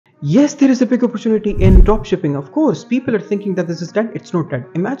Yes, there is a big opportunity in dropshipping. Of course, people are thinking that this is dead. It's not dead.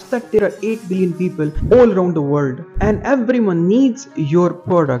 Imagine that there are 8 billion people all around the world and everyone needs your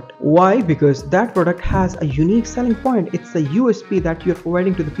product. Why? Because that product has a unique selling point. It's a USP that you're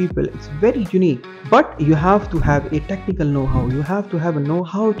providing to the people. It's very unique. But you have to have a technical know-how. You have to have a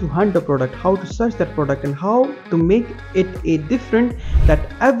know-how to hunt the product, how to search that product, and how to make it a different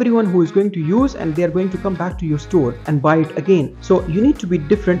that everyone who is going to use and they are going to come back to your store and buy it again. So you need to be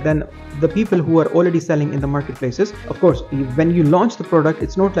different than the people who are already selling in the marketplaces. Of course, when you launch the product,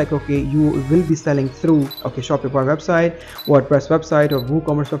 it's not like, okay, you will be selling through, okay, Shopify website, WordPress website, or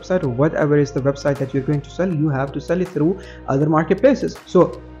WooCommerce website, or whatever is the website that you're going to sell. You have to sell it through other marketplaces.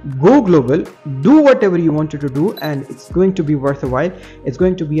 So go global, do whatever you wanted to do, and it's going to be worth a while. It's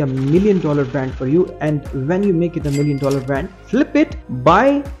going to be a $1 million brand for you. And when you make it a $1 million brand, flip it,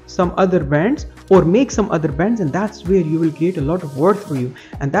 buy some other brands or make some other brands, and that's where you will create a lot of worth for you,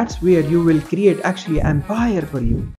 and that's where you will create actually an empire for you.